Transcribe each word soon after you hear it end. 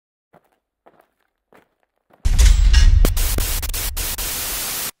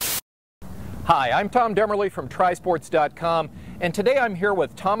Hi, I'm Tom Demerly from Trisports.com, and today I'm here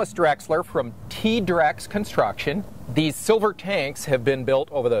with Thomas Drexler from T-Drex Construction. These silver tanks have been built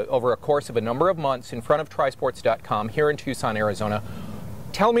over a course of a number of months in front of Trisports.com here in Tucson, Arizona.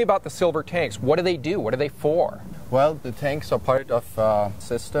 Tell me about the silver tanks. What do they do? What are they for? Well, the tanks are part of a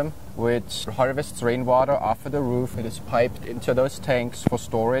system which harvests rainwater off of the roof. It is piped into those tanks for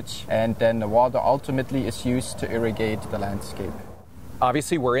storage, and then the water ultimately is used to irrigate the landscape.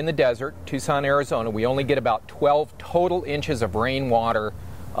 Obviously, we're in the desert, Tucson, Arizona. We only get about 12 total inches of rainwater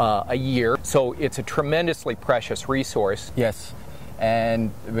a year, so it's a tremendously precious resource. Yes,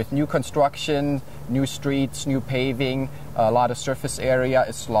 and with new construction, new streets, new paving, a lot of surface area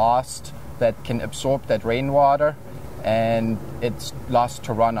is lost that can absorb that rainwater, and it's lost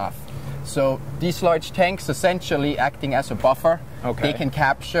to runoff. So these large tanks essentially acting as a buffer. Okay. They can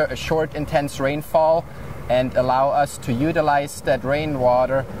capture a short, intense rainfall and allow us to utilize that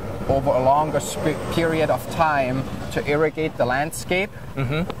rainwater over a longer period of time to irrigate the landscape.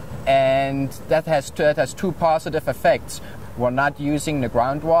 And that has two positive effects. We're not using the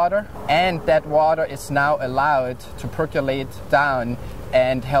groundwater, and that water is now allowed to percolate down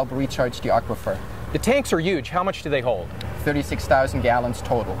and help recharge the aquifer. The tanks are huge. How much do they hold? 36,000 gallons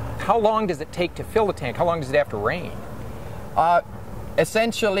total. How long does it take to fill the tank? How long does it have to rain?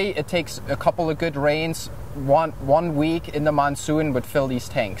 Essentially, it takes a couple of good rains. One week in the monsoon would fill these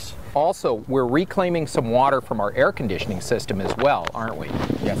tanks. Also, we're reclaiming some water from our air conditioning system as well, aren't we?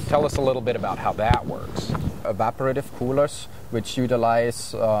 Yes. Tell us a little bit about how that works. Evaporative coolers, which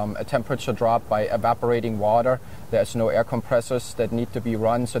utilize a temperature drop by evaporating water. There's no air compressors that need to be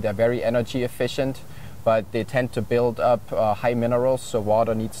run, so they're very energy efficient, but they tend to build up high minerals, so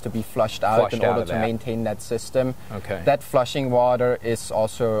water needs to be flushed out in order to maintain that system. Okay. That flushing water is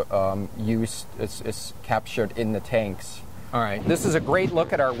also is captured in the tanks. All right. This is a great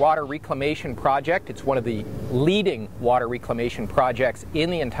look at our water reclamation project. It's one of the leading water reclamation projects in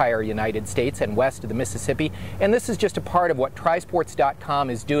the entire United States and west of the Mississippi. And this is just a part of what Trisports.com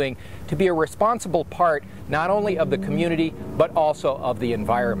is doing to be a responsible part not only of the community but also of the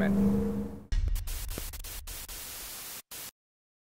environment.